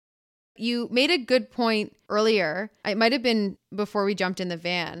You made a good point earlier. It might have been before we jumped in the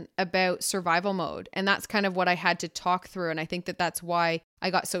van about survival mode. And that's kind of what I had to talk through. And I think that that's why I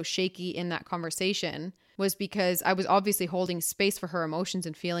got so shaky in that conversation, was because I was obviously holding space for her emotions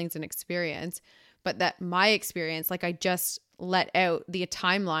and feelings and experience. But that my experience, like I just let out the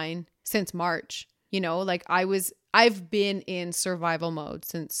timeline since March, like I've been in survival mode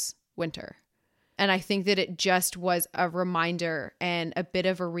since winter. And I think that it just was a reminder and a bit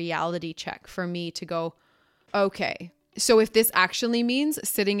of a reality check for me to go, okay, so if this actually means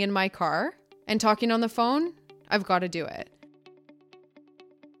sitting in my car and talking on the phone, I've got to do it.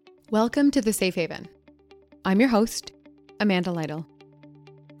 Welcome to The Safe Haven. I'm your host, Amanda Lytle.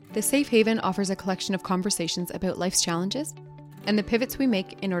 The Safe Haven offers a collection of conversations about life's challenges and the pivots we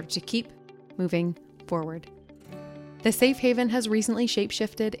make in order to keep moving forward. The Safe Haven has recently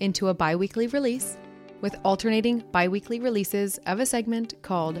shapeshifted into a bi-weekly release with alternating bi-weekly releases of a segment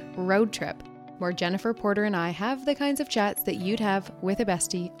called Road Trip, where Jennifer Porter and I have the kinds of chats that you'd have with a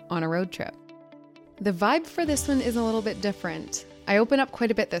bestie on a road trip. The vibe for this one is a little bit different. I open up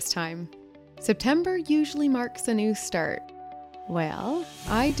quite a bit this time. September usually marks a new start. Well,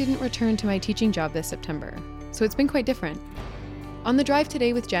 I didn't return to my teaching job this September, so it's been quite different. On the drive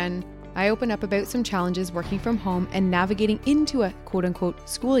today with Jen, I open up about some challenges working from home and navigating into a quote-unquote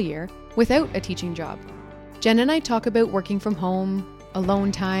school year without a teaching job. Jen and I talk about working from home,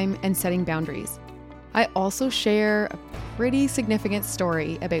 alone time, and setting boundaries. I also share a pretty significant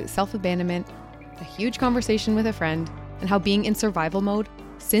story about self-abandonment, a huge conversation with a friend, and how being in survival mode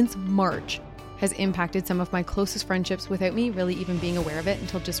since March has impacted some of my closest friendships without me really even being aware of it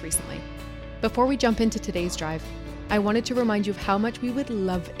until just recently. Before we jump into today's drive, I wanted to remind you of how much we would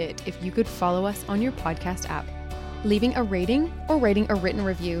love it if you could follow us on your podcast app. Leaving a rating or writing a written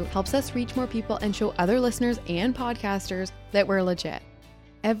review helps us reach more people and show other listeners and podcasters that we're legit.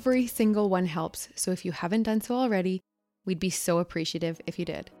 Every single one helps, so if you haven't done so already, we'd be so appreciative if you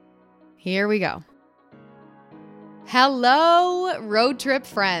did. Here we go. Hello, road trip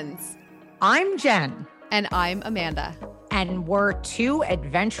friends. I'm Jen. And I'm Amanda. And we're two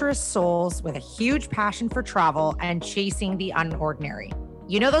adventurous souls with a huge passion for travel and chasing the unordinary.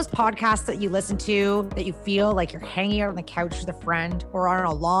 You know those podcasts that you listen to that you feel like you're hanging out on the couch with a friend or on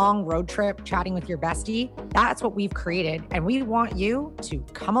a long road trip chatting with your bestie? That's what we've created, and we want you to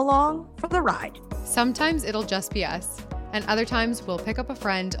come along for the ride. Sometimes it'll just be us, and other times we'll pick up a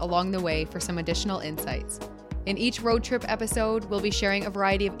friend along the way for some additional insights. In each road trip episode, we'll be sharing a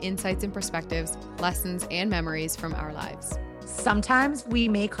variety of insights and perspectives, lessons, and memories from our lives. Sometimes we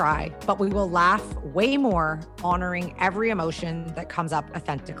may cry, but we will laugh way more, honoring every emotion that comes up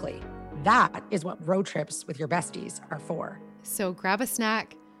authentically. That is what road trips with your besties are for. So grab a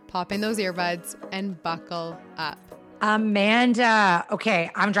snack, pop in those earbuds, and buckle up. Amanda,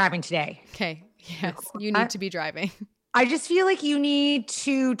 okay, I'm driving today. Okay, yes, you need to be driving. I just feel like you need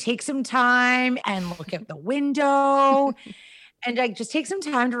to take some time and look out the window and like just take some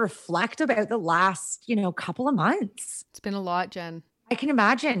time to reflect about the last, couple of months. It's been a lot, Jen. I can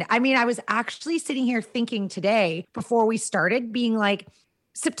imagine. I mean, I was actually sitting here thinking today before we started being like,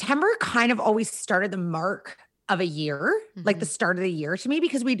 September kind of always started the mark of a year, like the start of the year to me,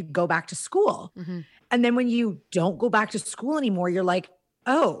 because we'd go back to school. And then when you don't go back to school anymore, you're like,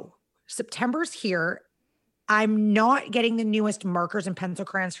 oh, September's here. I'm not getting the newest markers and pencil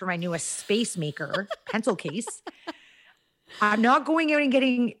crayons for my newest Space Maker pencil case. I'm not going out and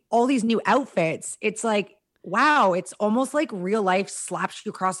getting all these new outfits. It's like, wow, it's almost like real life slaps you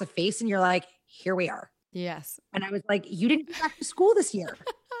across the face and you're like, here we are. Yes. And I was like, you didn't go back to school this year.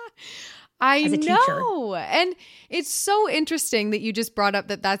 I know. And it's so interesting that you just brought up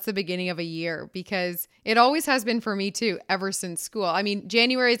that that's the beginning of a year, because it always has been for me too, ever since school. I mean,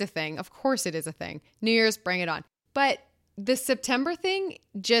 January is a thing. Of course it is a thing. New Year's, bring it on. But the September thing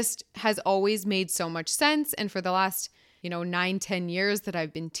just has always made so much sense. And for the last, 9-10 years that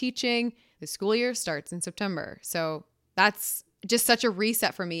I've been teaching, the school year starts in September. So that's just such a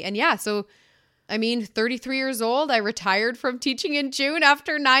reset for me. And yeah, so 33 years old, I retired from teaching in June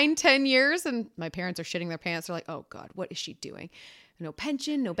after 9-10 years. And my parents are shitting their pants. They're like, oh God, what is she doing? No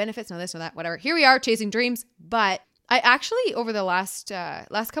pension, no benefits, no this, no that, whatever. Here we are chasing dreams. But I actually, over the last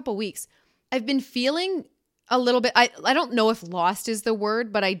couple weeks, I've been feeling a little bit, I don't know if lost is the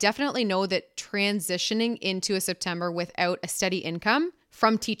word, but I definitely know that transitioning into a September without a steady income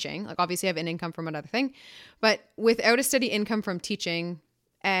from teaching, like obviously I have an income from another thing, but without a steady income from teaching,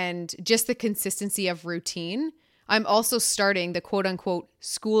 and just the consistency of routine, I'm also starting the quote unquote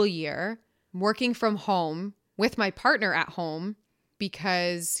school year working from home with my partner at home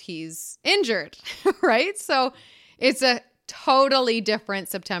because he's injured, right? So it's a totally different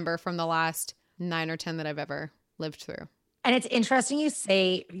September from the last 9 or 10 that I've ever lived through. And it's interesting you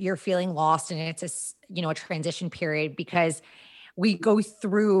say you're feeling lost and it's a transition period, because we go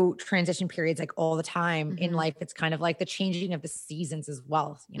through transition periods like all the time in life. It's kind of like the changing of the seasons as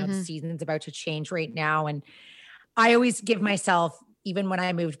well. The season's about to change right now. And I always give myself, even when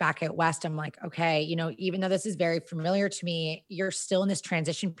I moved back out west, I'm like, okay, even though this is very familiar to me, you're still in this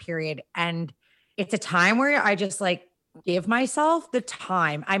transition period. And it's a time where I just like give myself the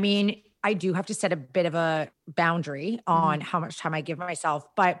time. I mean, I do have to set a bit of a boundary on how much time I give myself,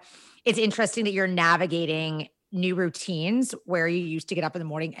 but it's interesting that you're navigating new routines where you used to get up in the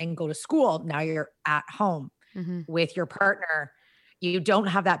morning and go to school. Now you're at home with your partner. You don't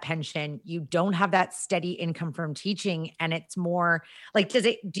have that pension. You don't have that steady income from teaching. And it's more like,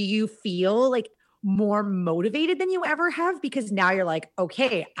 do you feel like more motivated than you ever have? Because now you're like,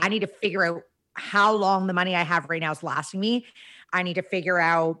 okay, I need to figure out how long the money I have right now is lasting me. I need to figure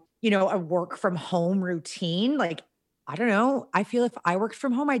out, a work from home routine. Like, I don't know. I feel if I worked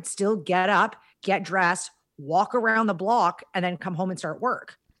from home, I'd still get up, get dressed, walk around the block, and then come home and start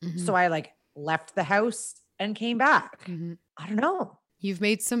work. So I like left the house and came back. I don't know. You've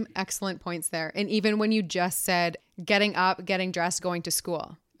made some excellent points there. And even when you just said getting up, getting dressed, going to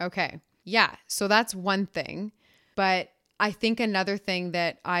school. Okay. Yeah. So that's one thing. But I think another thing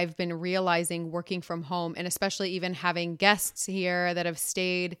that I've been realizing working from home, and especially even having guests here that have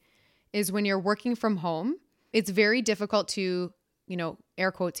stayed, is when you're working from home, it's very difficult to,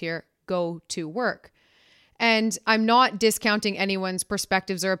 air quotes here, go to work. And I'm not discounting anyone's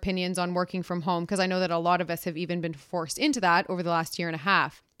perspectives or opinions on working from home, because I know that a lot of us have even been forced into that over the last year and a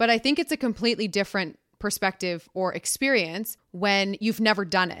half. But I think it's a completely different perspective or experience when you've never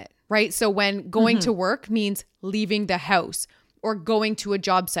done it, right? So when going to work means leaving the house or going to a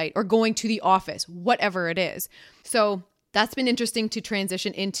job site or going to the office, whatever it is. So that's been interesting to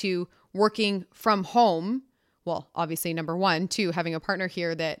transition into working from home. Well, obviously, number one, two, having a partner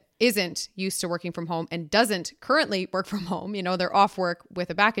here that isn't used to working from home and doesn't currently work from home. They're off work with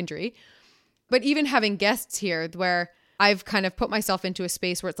a back injury. But even having guests here where I've kind of put myself into a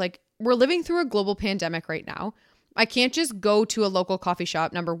space where it's like, we're living through a global pandemic right now. I can't just go to a local coffee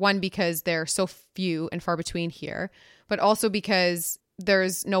shop, number one, because they're so few and far between here, but also because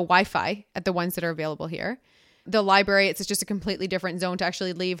there's no Wi-Fi at the ones that are available here. The library, it's just a completely different zone to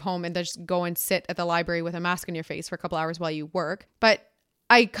actually leave home and just go and sit at the library with a mask on your face for a couple hours while you work. But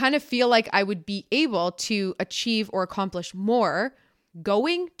I kind of feel like I would be able to achieve or accomplish more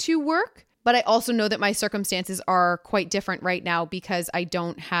going to work. But I also know that my circumstances are quite different right now because I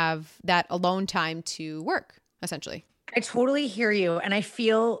don't have that alone time to work, essentially. I totally hear you. And I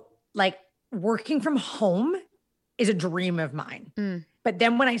feel like working from home is a dream of mine. But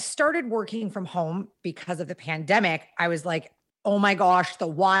then when I started working from home because of the pandemic, I was like, oh my gosh, the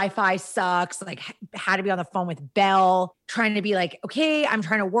Wi-Fi sucks. Like, had to be on the phone with Bell, trying to be like, okay, I'm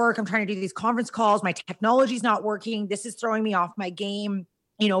trying to work. I'm trying to do these conference calls. My technology's not working. This is throwing me off my game,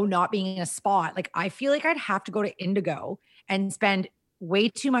 not being in a spot. Like, I feel like I'd have to go to Indigo and spend way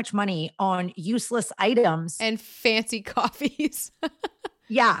too much money on useless items. And fancy coffees.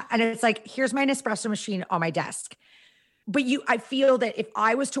 Yeah. And it's like, here's my Nespresso machine on my desk. But I feel that if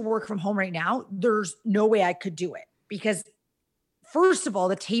I was to work from home right now, there's no way I could do it because first of all,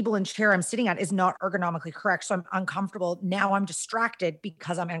 the table and chair I'm sitting at is not ergonomically correct. So I'm uncomfortable. Now I'm distracted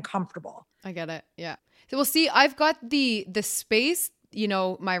because I'm uncomfortable. I get it. Yeah. So we'll see. I've got the space,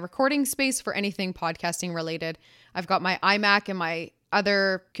 my recording space for anything podcasting related. I've got my iMac and my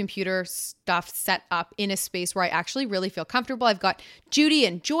other computer stuff set up in a space where I actually really feel comfortable. I've got Judy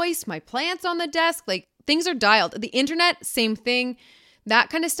and Joyce, my plants on the desk, like things are dialed. The internet, same thing. That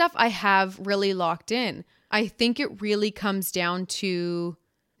kind of stuff I have really locked in. I think it really comes down to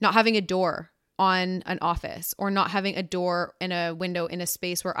not having a door on an office or not having a door and a window in a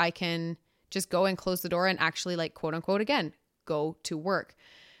space where I can just go and close the door and actually like quote unquote, again, go to work.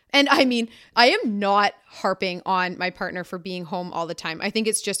 And I mean, I am not harping on my partner for being home all the time. I think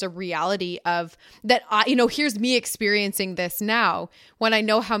it's just a reality of that. Here's me experiencing this now when I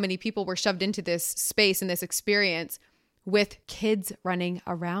know how many people were shoved into this space and this experience with kids running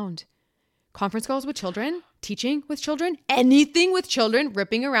around. Conference calls with children, teaching with children, anything with children,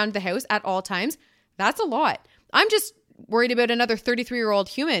 ripping around the house at all times. That's a lot. I'm just worried about another 33-year-old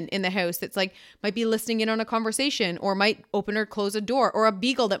human in the house that's like might be listening in on a conversation or might open or close a door or a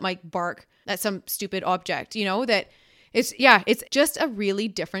beagle that might bark at some stupid object, that it's just a really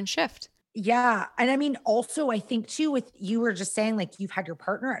different shift. Yeah. And I mean, also I think too, with you were just saying like you've had your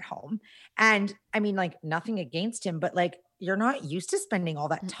partner at home and I mean like nothing against him, but like you're not used to spending all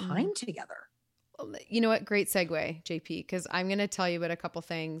that time together. you know what? Great segue, JP, because I'm going to tell you about a couple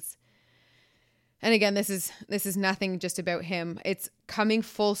things. And again, this is nothing just about him. It's coming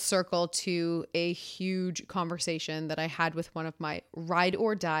full circle to a huge conversation that I had with one of my ride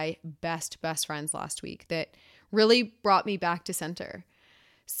or die best friends last week that really brought me back to center.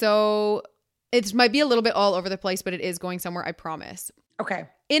 So it might be a little bit all over the place, but it is going somewhere, I promise. Okay.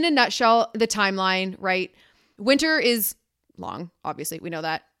 In a nutshell, the timeline, right? Winter is long, obviously. We know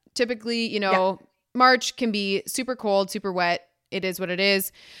that. Typically, March can be super cold, super wet. It is what it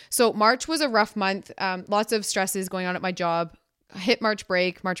is. So March was a rough month. Lots of stresses going on at my job. Hit March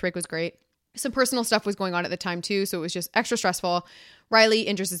break. March break was great. Some personal stuff was going on at the time too. So it was just extra stressful. Riley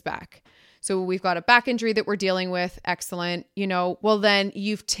injures his back. So we've got a back injury that we're dealing with. Excellent. Well, then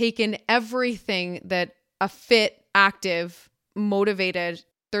you've taken everything that a fit, active, motivated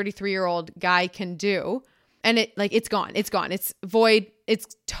 33-year-old guy can do. And it's gone. It's gone. It's void.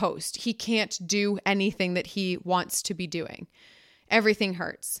 It's toast. He can't do anything that he wants to be doing. Everything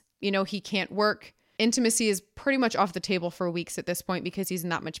hurts. He can't work. Intimacy is pretty much off the table for weeks at this point because he's in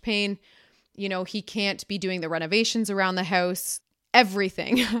that much pain. He can't be doing the renovations around the house.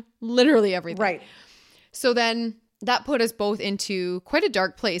 Everything. Literally everything. Right. So then that put us both into quite a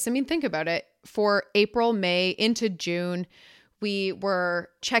dark place. I mean, think about it. For April, May, into June, we were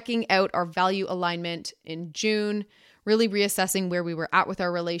checking out our value alignment in June, really reassessing where we were at with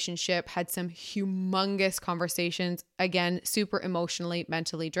our relationship, had some humongous conversations. Again, super emotionally,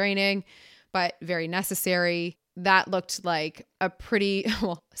 mentally draining, but very necessary. That looked like a pretty,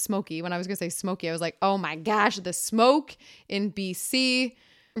 smoky. When I was going to say smoky, I was like, oh my gosh, the smoke in BC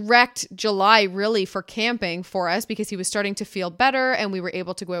wrecked July really for camping for us because he was starting to feel better and we were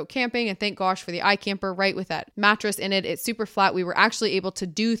able to go out camping. And thank gosh for the iCamper, right? With that mattress in it, it's super flat. We were actually able to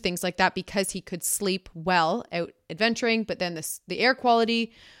do things like that because he could sleep well out adventuring. But then the air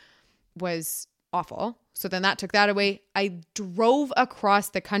quality was awful. So then that took that away. I drove across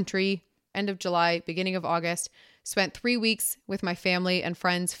the country end of July, beginning of August, spent 3 weeks with my family and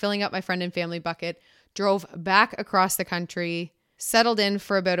friends, filling up my friend and family bucket, drove back across the country, settled in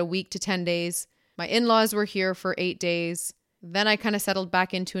for about a week to 10 days. My in-laws were here for 8 days. Then I kind of settled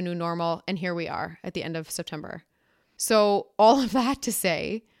back into a new normal. And here we are at the end of September. So all of that to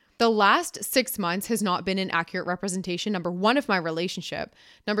say, the last 6 months has not been an accurate representation, number one, of my relationship.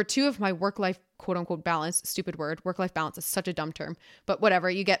 Number two, of my work-life, quote unquote, balance. Stupid word. Work-life balance is such a dumb term, but whatever,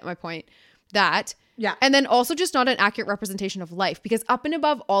 you get my point. That. Yeah. And then also just not an accurate representation of life, because up and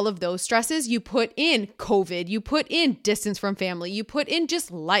above all of those stresses, you put in COVID, you put in distance from family, you put in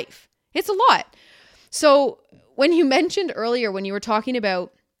just life. It's a lot. So when you mentioned earlier, when you were talking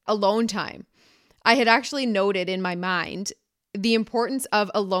about alone time, I had actually noted in my mind the importance of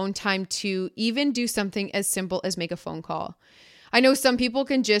alone time to even do something as simple as make a phone call. I know some people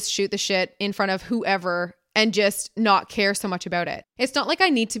can just shoot the shit in front of whoever and just not care so much about it. It's not like I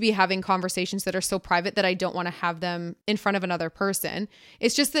need to be having conversations that are so private that I don't want to have them in front of another person.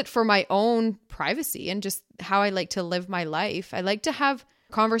 It's just that for my own privacy and just how I like to live my life, I like to have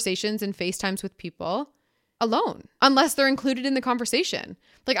conversations and FaceTimes with people alone, unless they're included in the conversation.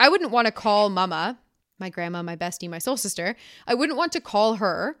 Like I wouldn't want to call mama, my grandma, my bestie, my soul sister. I wouldn't want to call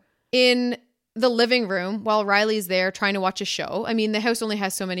her in the living room while Riley's there trying to watch a show. I mean, the house only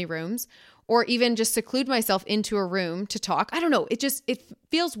has so many rooms. Or even just seclude myself into a room to talk. I don't know. It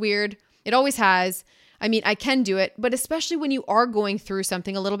feels weird. It always has. I mean, I can do it, but especially when you are going through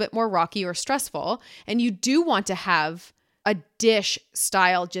something a little bit more rocky or stressful and you do want to have a dish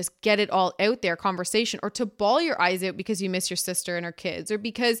style, just get it all out there conversation, or to bawl your eyes out because you miss your sister and her kids, or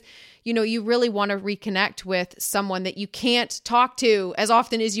because, you really want to reconnect with someone that you can't talk to as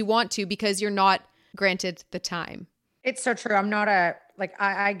often as you want to because you're not granted the time. It's so true. I'm not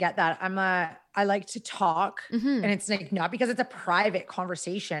I get that. I like to talk, and it's like, not because it's a private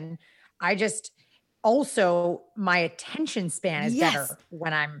conversation. I just also, my attention span is better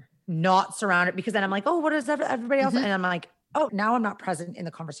when I'm not surrounded, because then I'm like, oh, what is everybody else? And I'm like, oh, now I'm not present in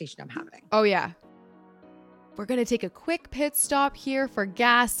the conversation I'm having. Oh yeah. We're going to take a quick pit stop here for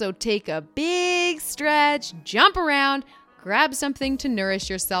gas. So take a big stretch, jump around, grab something to nourish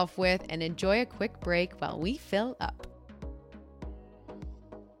yourself with, and enjoy a quick break while we fill up.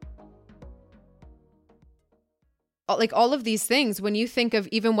 Like all of these things, when you think of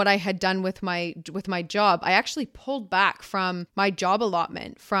even what I had done with my job, I actually pulled back from my job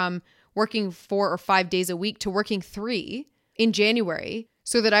allotment from working 4 or 5 days a week to working 3 in January,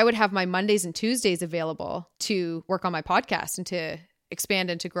 so that I would have my Mondays and Tuesdays available to work on my podcast and to expand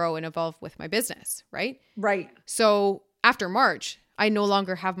and to grow and evolve with my business, right? Right. So after March, I no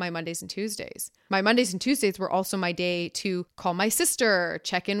longer have my Mondays and Tuesdays. My Mondays and Tuesdays were also my day to call my sister,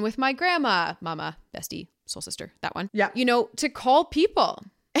 check in with my grandma, mama, bestie, soul sister, that one. Yeah. You know, to call people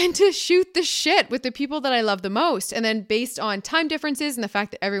and to shoot the shit with the people that I love the most. And then based on time differences and the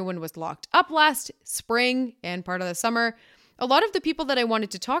fact that everyone was locked up last spring and part of the summer, a lot of the people that I wanted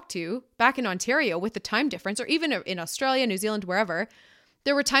to talk to back in Ontario with the time difference, or even in Australia, New Zealand, wherever,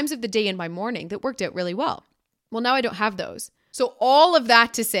 there were times of the day in my morning that worked out really well. Well, now I don't have those. So all of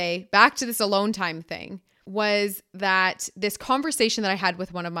that to say, back to this alone time thing, was that this conversation that I had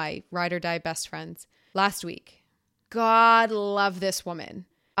with one of my ride or die best friends last week. God love this woman.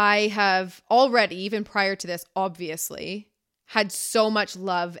 I have already, even prior to this, obviously, had so much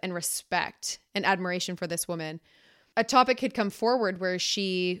love and respect and admiration for this woman. A topic had come forward where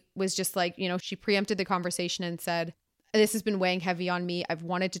she was just like, you know, she preempted the conversation and said, this has been weighing heavy on me. I've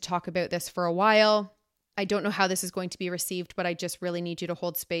wanted to talk about this for a while. I don't know how this is going to be received, but I just really need you to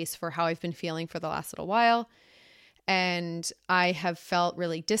hold space for how I've been feeling for the last little while. And I have felt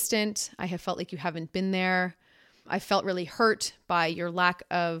really distant. I have felt like you haven't been there. I felt really hurt by your lack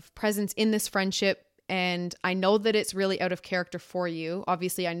of presence in this friendship. And I know that it's really out of character for you.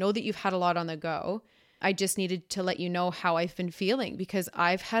 Obviously, I know that you've had a lot on the go. I just needed to let you know how I've been feeling because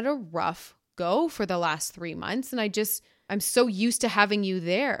I've had a rough go for the last 3 months. And I'm so used to having you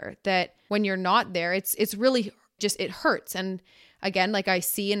there that when you're not there, it's really just, it hurts. And again, like I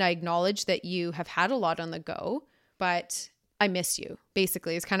see and I acknowledge that you have had a lot on the go, but I miss you,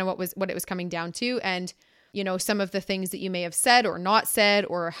 basically, is kind of what it was coming down to. And you know, some of the things that you may have said or not said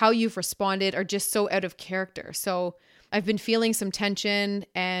or how you've responded are just so out of character. So I've been feeling some tension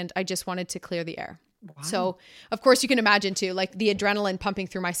and I just wanted to clear the air. Wow. So of course you can imagine too, like the adrenaline pumping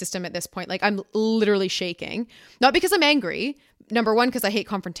through my system at this point, like I'm literally shaking, not because I'm angry. Number one, because I hate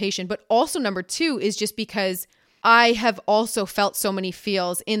confrontation, but also number two is just because I have also felt so many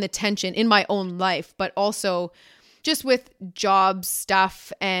feels in the tension in my own life, but also just with job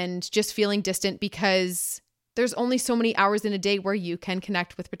stuff and just feeling distant because there's only so many hours in a day where you can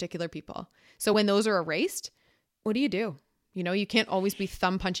connect with particular people. So when those are erased, what do? You know, you can't always be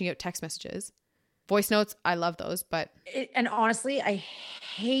thumb punching out text messages. Voice notes, I love those, but. And honestly, I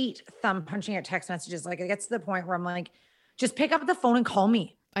hate thumb punching out text messages. Like it gets to the point where I'm like, just pick up the phone and call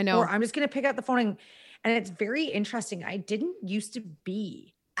me. I know. Or I'm just going to pick up the phone and it's very interesting. I didn't used to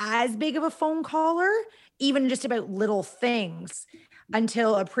be as big of a phone caller, even just about little things,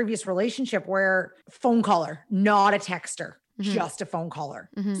 until a previous relationship where phone caller, not a texter, just a phone caller.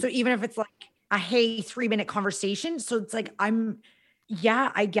 So even if it's like a, hey, 3-minute conversation. So it's like, I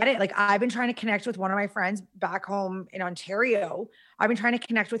get it. Like I've been trying to connect with one of my friends back home in Ontario. I've been trying to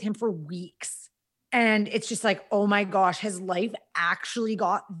connect with him for weeks. And it's just like, oh my gosh, has life actually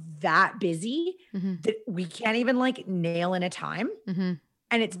got that busy that we can't even like nail in a time?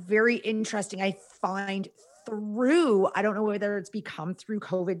 And it's very interesting. I find I don't know whether it's become through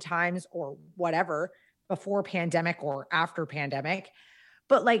COVID times or whatever, before pandemic or after pandemic,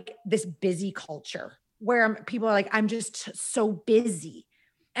 but like this busy culture where people are like, I'm just so busy.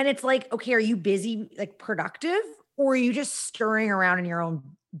 And it's like, okay, are you busy, like productive, or are you just stirring around in your own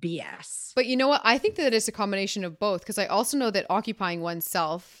BS? But you know what? I think that it's a combination of both, because I also know that occupying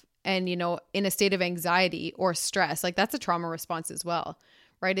oneself and, you know, in a state of anxiety or stress, like that's a trauma response as well,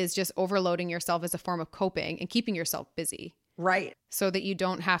 right? Is just overloading yourself as a form of coping and keeping yourself busy. Right. So that you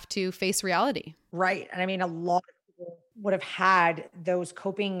don't have to face reality. Right. And I mean, a lot of people would have had those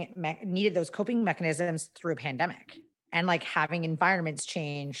needed those coping mechanisms through a pandemic, and like having environments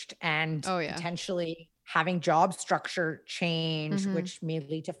changed and potentially having job structure change, which may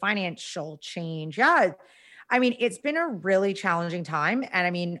lead to financial change. Yeah. I mean, it's been a really challenging time. And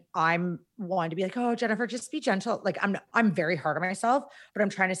I mean, I'm wanting to be like, oh, Jennifer, just be gentle. Like I'm very hard on myself, but I'm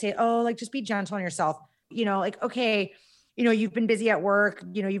trying to say, oh, like, just be gentle on yourself. You know, like, okay, you know, you've been busy at work,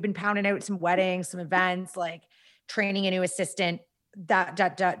 you know, you've been pounding out some weddings, some events, like training a new assistant, but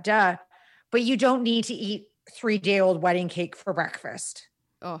you don't need to eat 3-day-old wedding cake for breakfast.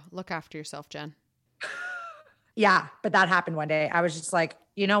 Oh, look after yourself, Jen. Yeah. But that happened one day. I was just like,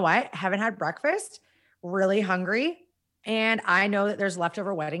 you know what? Haven't had breakfast, really hungry. And I know that there's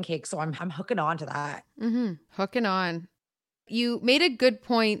leftover wedding cake. So I'm hooking on to that. Hooking on. You made a good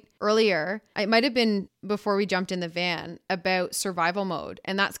point earlier. It might've been before we jumped in the van about survival mode.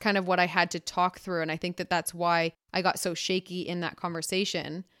 And that's kind of what I had to talk through. And I think that that's why I got so shaky in that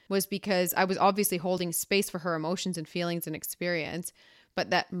conversation, was because I was obviously holding space for her emotions and feelings and experience, but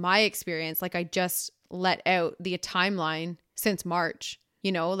that my experience, like I just let out the timeline since March,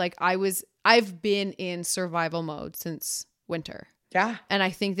 you know, like I've been in survival mode since winter. Yeah. And I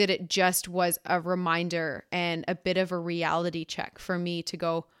think that it just was a reminder and a bit of a reality check for me to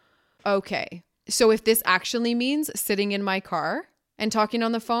go, okay, so if this actually means sitting in my car and talking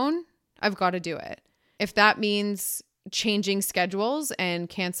on the phone, I've got to do it. If that means changing schedules and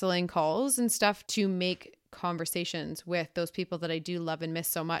canceling calls and stuff to make conversations with those people that I do love and miss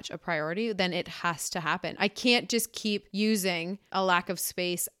so much a priority, then it has to happen. I can't just keep using a lack of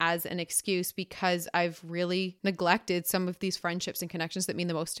space as an excuse because I've really neglected some of these friendships and connections that mean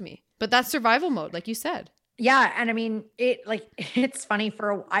the most to me. But that's survival mode, like you said. Yeah. And I mean, it's funny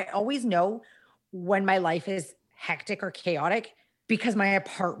I always know when my life is hectic or chaotic because my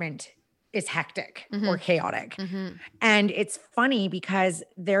apartment is hectic or chaotic. And it's funny because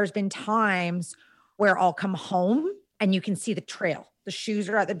there's been times where I'll come home and you can see the trail. The shoes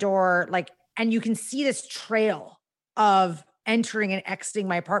are at the door, and you can see this trail of entering and exiting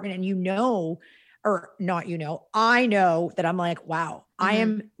my apartment. And I know that I'm like, wow, I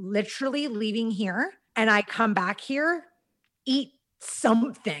am literally leaving here and I come back here, eat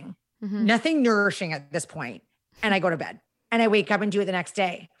something, nothing nourishing at this point, and I go to bed and I wake up and do it the next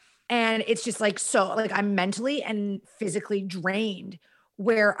day. And it's just I'm mentally and physically drained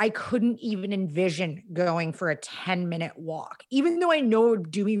where I couldn't even envision going for a 10-minute walk, even though I know it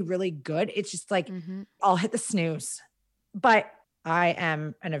would do me really good. It's just I'll hit the snooze. But I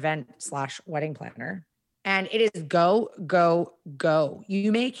am an event/wedding planner, and it is go, go, go.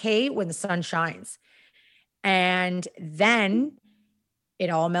 You make hay when the sun shines. And then it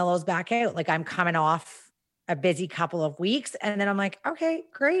all mellows back out. Like I'm coming off a busy couple of weeks, and then I'm like, okay,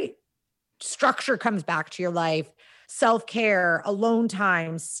 great. Structure comes back to your life. Self-care, alone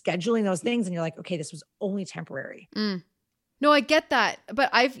time, scheduling those things. And you're like, okay, this was only temporary. No, I get that. But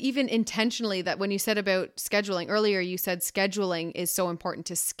I've even intentionally, that when you said about scheduling earlier, you said scheduling is so important,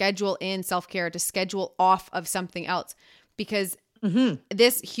 to schedule in self-care, to schedule off of something else, because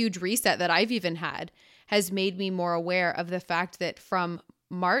this huge reset that I've even had has made me more aware of the fact that from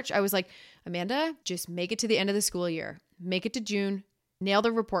March, I was like, Amanda, just make it to the end of the school year, make it to June, nail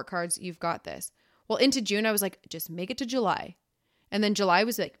the report cards. You've got this. Well, into June, I was like, just make it to July. And then July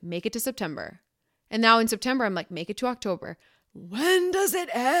was like, make it to September. And now in September, I'm like, make it to October. When does it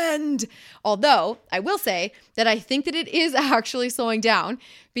end? Although I will say that I think that it is actually slowing down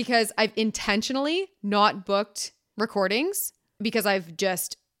because I've intentionally not booked recordings because I've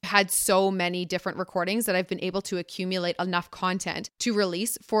just had so many different recordings that I've been able to accumulate enough content to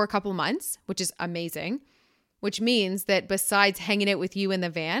release for a couple months, which is amazing, which means that besides hanging out with you in the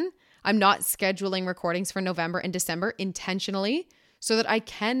van, I'm not scheduling recordings for November and December intentionally so that I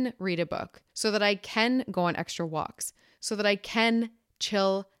can read a book, so that I can go on extra walks, so that I can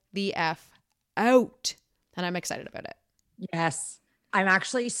chill the F out. And I'm excited about it. Yes. I'm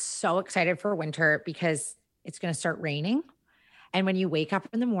actually so excited for winter because it's going to start raining. And when you wake up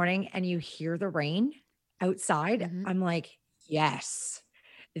in the morning and you hear the rain outside, I'm like, yes,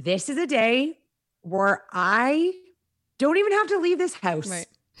 this is a day where I don't even have to leave this house. Right.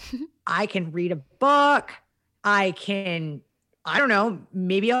 I can read a book. I don't know,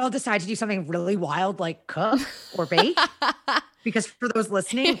 maybe I'll decide to do something really wild like cook or bake. Because for those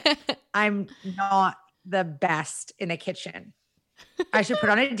listening, I'm not the best in the kitchen. I should put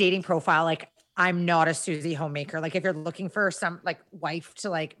on a dating profile like I'm not a Susie homemaker. Like if you're looking for some wife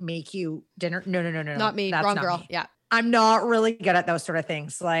to make you dinner. No. Not me. That's wrong girl. Me. Yeah. I'm not really good at those sort of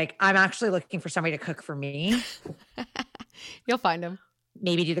things. I'm actually looking for somebody to cook for me. You'll find him.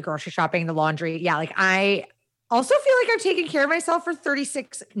 Maybe do the grocery shopping, the laundry. Yeah. I also feel like I've taken care of myself for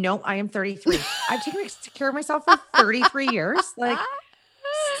 36. No, I am 33. I've taken care of myself for 33 years.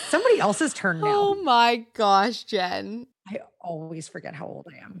 Somebody else's turn now. Oh my gosh, Jen. I always forget how old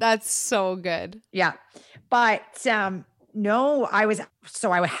I am. That's so good. Yeah. But no,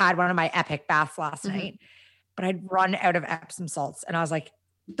 I had one of my epic baths last night, but I'd run out of Epsom salts. And I was like,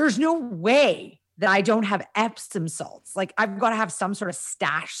 there's no way that I don't have Epsom salts. I've got to have some sort of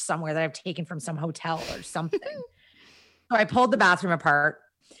stash somewhere that I've taken from some hotel or something. So I pulled the bathroom apart.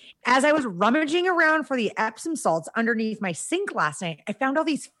 As I was rummaging around for the Epsom salts underneath my sink last night, I found all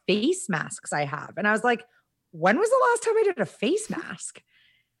these face masks I have. And I was like, when was the last time I did a face mask?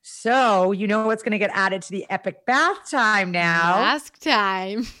 So you know what's going to get added to the epic bath time now. Mask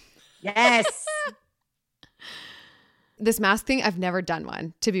time. Yes. This mask thing, I've never done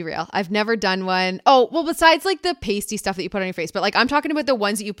one, to be real. I've never done one. Oh, well, besides the pasty stuff that you put on your face, but I'm talking about the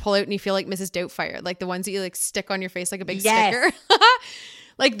ones that you pull out and you feel like Mrs. Doubtfire, the ones that you stick on your face like a big sticker.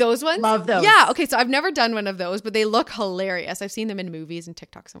 Those ones. Love those. Yeah. Okay. So I've never done one of those, but they look hilarious. I've seen them in movies and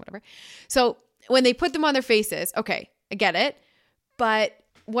TikToks and whatever. So when they put them on their faces, okay, I get it. But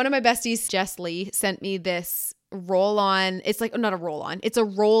one of my besties, Jess Lee, sent me this roll on. It's like, not a roll on. It's a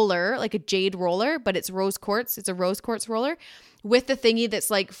roller, like a jade roller, but it's rose quartz. It's a rose quartz roller with the thingy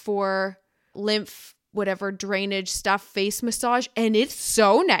that's like for lymph, whatever drainage stuff, face massage. And it's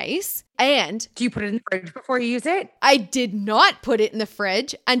so nice. And do you put it in the fridge before you use it? I did not put it in the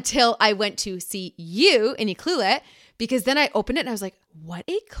fridge until I went to see you in Iqaluit, because then I opened it and I was like, what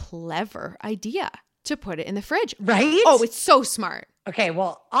a clever idea to put it in the fridge. Right? Oh, it's so smart. Okay,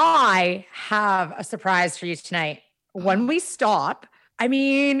 well, I have a surprise for you tonight. When we stop, I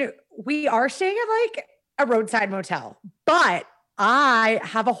mean, we are staying at like a roadside motel, but I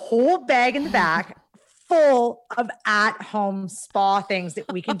have a whole bag in the back full of at-home spa things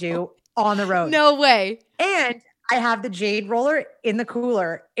that we can do on the road. No way. And I have the jade roller in the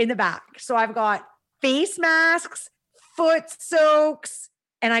cooler in the back. So I've got face masks, foot soaks,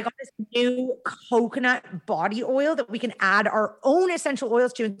 and I got this new coconut body oil that we can add our own essential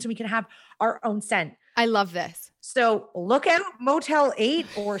oils to, so we can have our own scent. I love this. So look out, Motel 8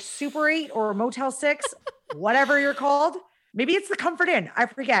 or Super 8 or Motel 6, whatever you're called. Maybe it's the Comfort Inn. I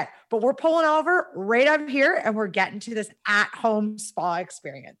forget. But we're pulling over right up here and we're getting to this at-home spa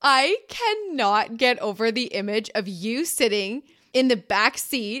experience. I cannot get over the image of you sitting in the back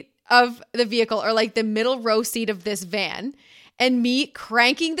seat of the vehicle, or like the middle row seat of this van, and me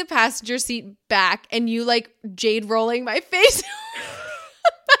cranking the passenger seat back and you like jade rolling my face.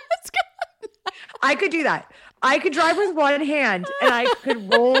 I could do that. I could drive with one hand and I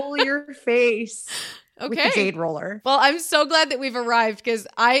could roll your face. Okay. With the jade roller. Well, I'm so glad that we've arrived, because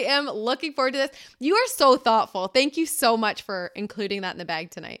I am looking forward to this. You are so thoughtful. Thank you so much for including that in the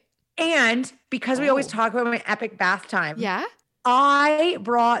bag tonight. And because we always talk about my epic bath time. Yeah. I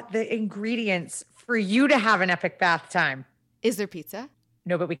brought the ingredients for you to have an epic bath time. Is there pizza?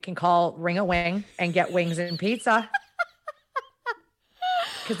 No, but we can call Ring a Wing and get wings and pizza.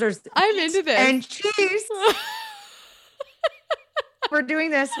 Because there's I'm into this. And cheese. We're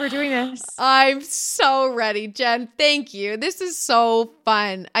doing this. We're doing this. I'm so ready, Jen. Thank you. This is so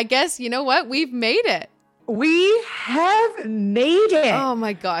fun. I guess, you know what? We've made it. We have made it. Oh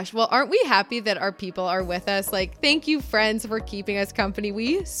my gosh. Well, aren't we happy that our people are with us? Like, thank you, friends, for keeping us company.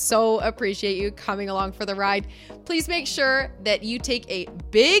 We so appreciate you coming along for the ride. Please make sure that you take a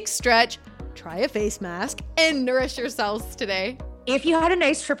big stretch, try a face mask, and nourish yourselves today. If you had a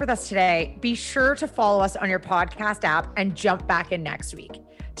nice trip with us today, be sure to follow us on your podcast app and jump back in next week.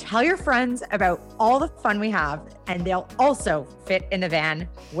 Tell your friends about all the fun we have, and they'll also fit in the van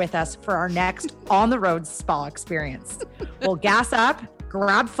with us for our next on-the-road spa experience. We'll gas up,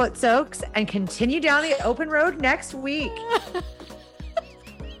 grab foot soaks, and continue down the open road next week.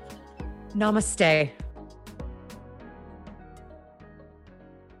 Namaste.